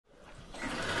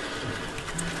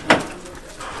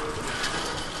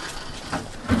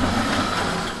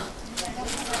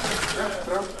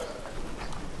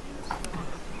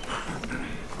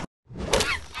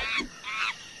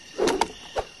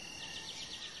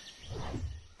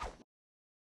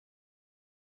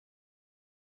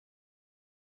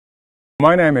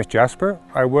My name is Jasper.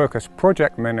 I work as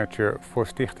project manager for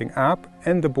Stichting AAP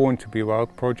and the Born to be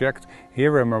Wild project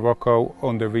here in Morocco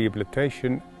on the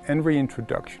rehabilitation and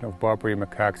reintroduction of Barbary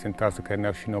macaques in Tazekka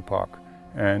National Park.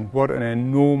 And what an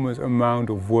enormous amount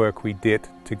of work we did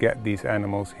to get these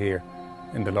animals here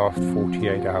in the last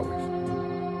 48 hours.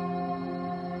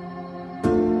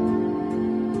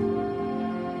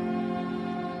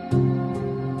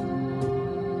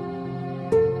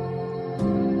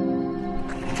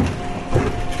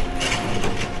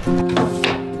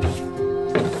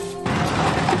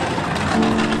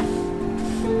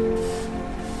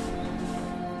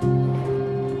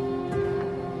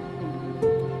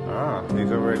 These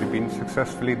have already been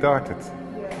successfully darted.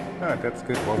 Ah, that's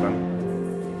good, well done.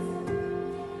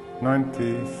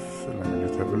 90, let me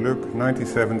just have a look,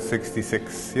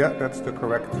 9766. Yeah, that's the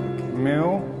correct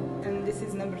male. And this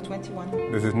is number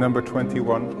 21. This is number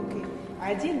 21. Okay.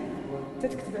 عادل. You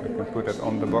can put that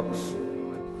on the box.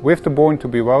 With the Born to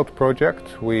be Wild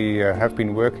project, we have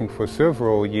been working for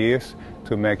several years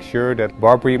to make sure that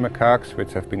Barbary macaques,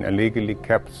 which have been illegally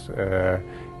kept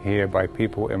here by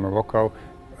people in Morocco,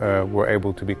 were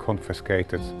able to be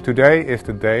confiscated. Today is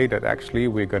the day that actually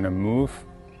we're going to move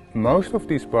most of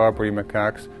these Barbary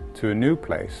macaques to a new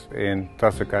place in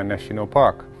Tazekka National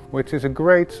Park, which is a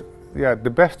great, the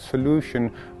best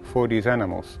solution for these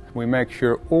animals. We make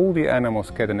sure all the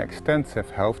animals get an extensive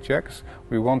health checks.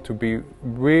 We want to be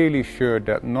really sure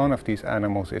that none of these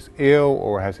animals is ill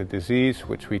or has a disease,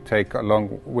 which we take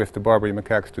along with the Barbary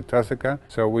macaques to Tazekka.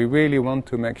 So we really want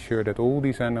to make sure that all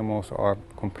these animals are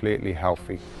completely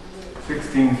healthy.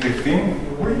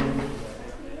 1615.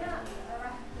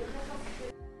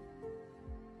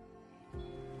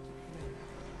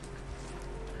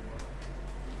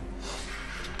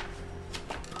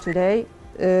 Today,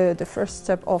 the first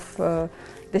step of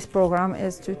this program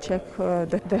is to check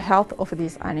the health of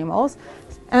these animals.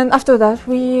 And after that,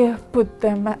 we put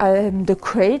them in the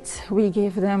crates. We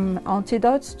give them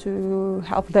antidotes to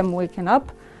help them waken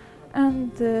up.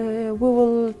 And we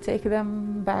will take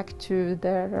them back to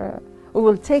their,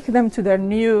 to their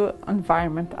new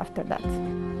environment after that.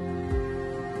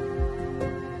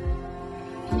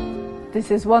 This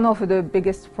is one of the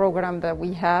biggest programs that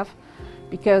we have,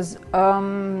 because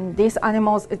these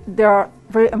animals, they are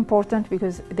very important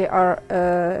because they are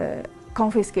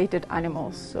confiscated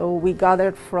animals. So we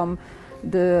gathered from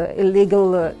the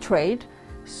illegal trade.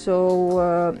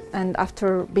 So, and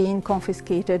after being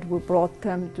confiscated, we brought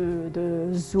them to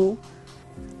the zoo.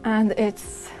 And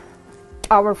it's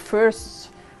our first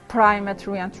primate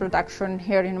reintroduction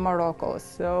here in Morocco.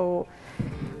 So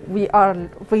we are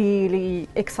really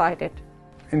excited.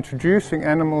 Introducing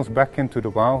animals back into the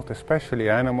wild, especially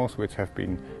animals which have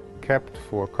been kept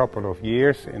for a couple of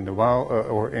years in the wild,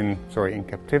 in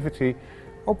captivity,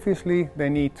 obviously they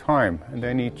need time and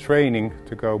they need training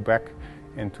to go back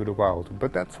into the wild.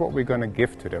 But that's what we're going to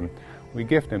give to them. We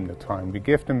give them the time, we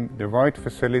give them the right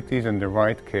facilities and the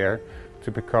right care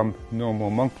to become normal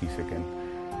monkeys again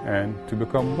and to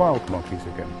become wild monkeys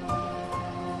again.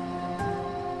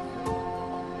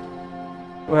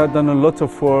 We had done a lot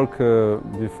of work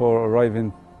before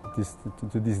arriving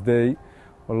to this day.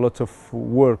 A lot of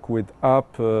work with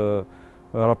AAP,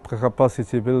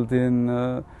 capacity building,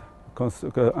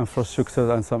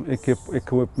 infrastructure and some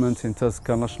equipment in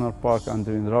Tazekka National Park and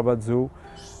in Rabat Zoo.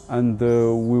 And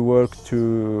we worked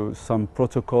to some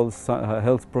protocols,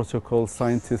 health protocols,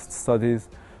 scientist studies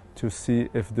to see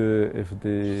if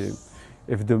the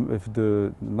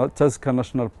Tazekka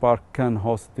National Park can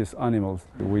host these animals.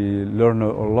 We learn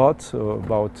a lot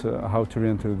about how to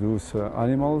reintroduce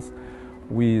animals.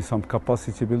 Some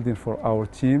capacity building for our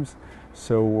teams.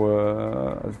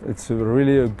 So it's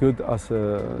really a good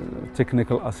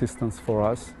technical assistance for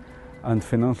us and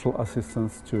financial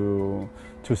assistance to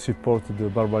support the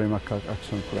Barbary Macaque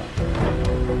Action Plan.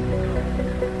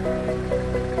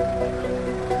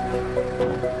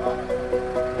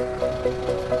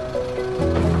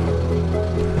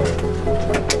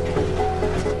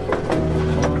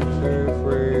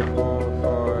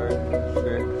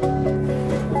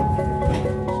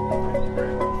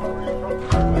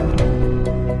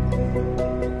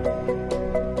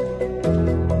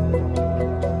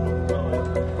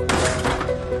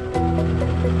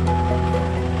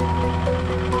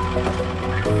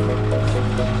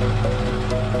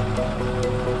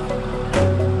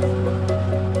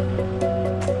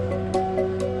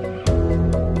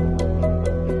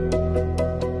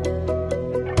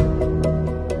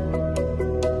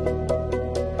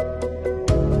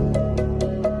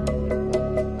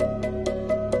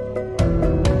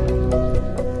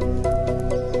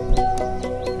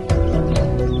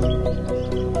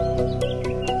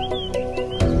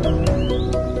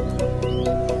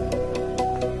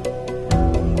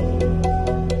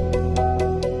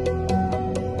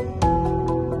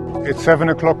 7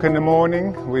 o'clock in the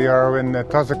morning. We are in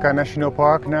Tazekka National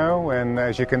Park now, and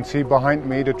as you can see behind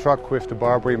me, the truck with the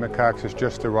Barbary macaques is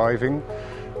just arriving.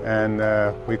 And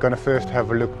we're going to first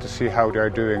have a look to see how they're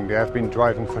doing. They have been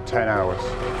driving for 10 hours.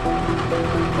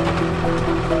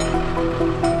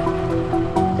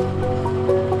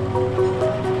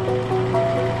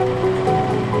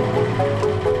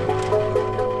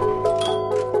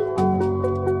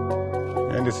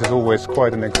 And this is always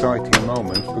quite an exciting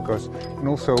moment because, and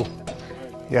also,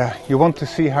 yeah, you want to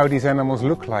see how these animals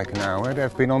look like now.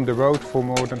 They've been on the road for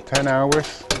more than 10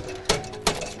 hours.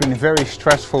 It's been a very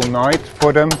stressful night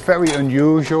for them, very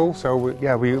unusual. So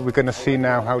we're going to see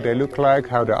now how they look like,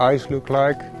 how their eyes look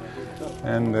like,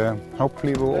 and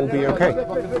hopefully we'll all be okay.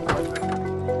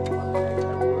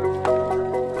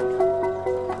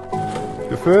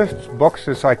 The first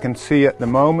boxes I can see at the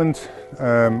moment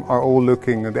are all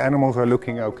looking, the animals are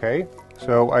looking okay.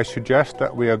 So I suggest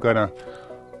that we are going to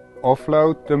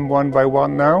offload them one by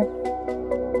one now.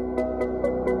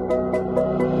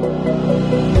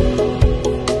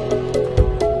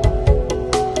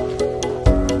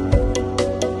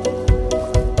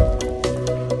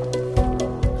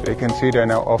 So you can see they're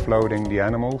now offloading the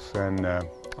animals, and I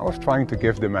was trying to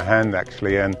give them a hand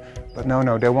actually, but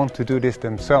no, they want to do this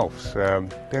themselves.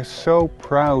 They're so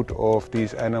proud of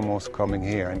these animals coming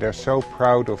here, and they're so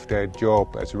proud of their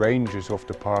job as rangers of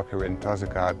the park here in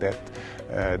Tazekka that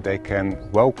they can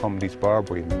welcome these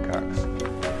Barbary macaques.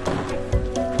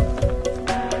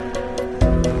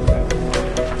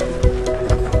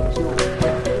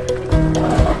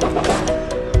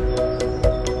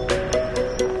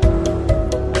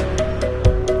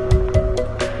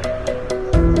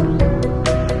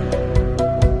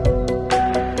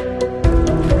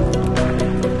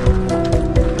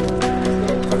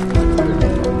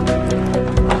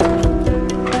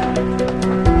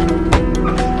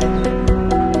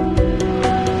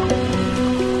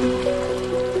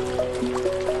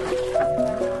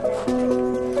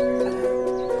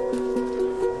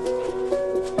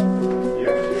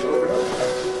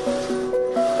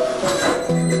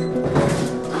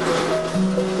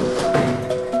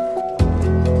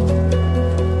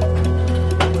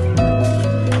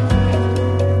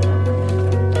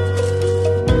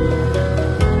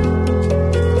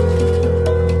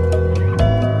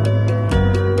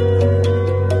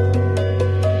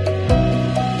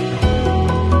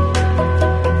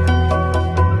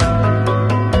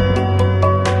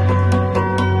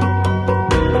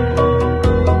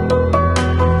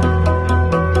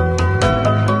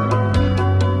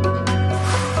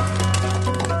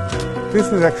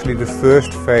 This is actually the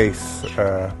first phase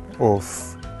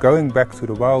of going back to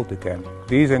the wild again.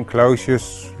 These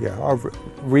enclosures are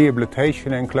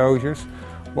rehabilitation enclosures.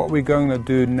 What we're going to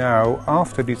do now,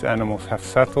 after these animals have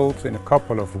settled in a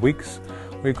couple of weeks,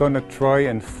 we're going to try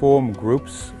and form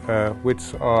groups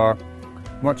which are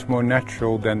much more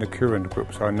natural than the current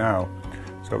groups are now.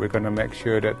 So we're going to make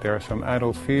sure that there are some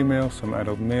adult females, some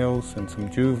adult males and some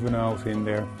juveniles in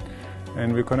there.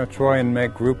 And we're going to try and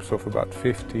make groups of about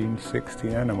 15,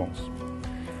 16 animals.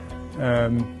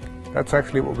 That's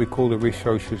actually what we call the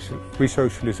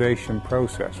resocialization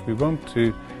process. We want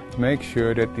to make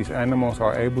sure that these animals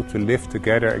are able to live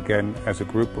together again as a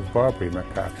group of Barbary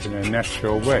macaques in a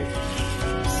natural way.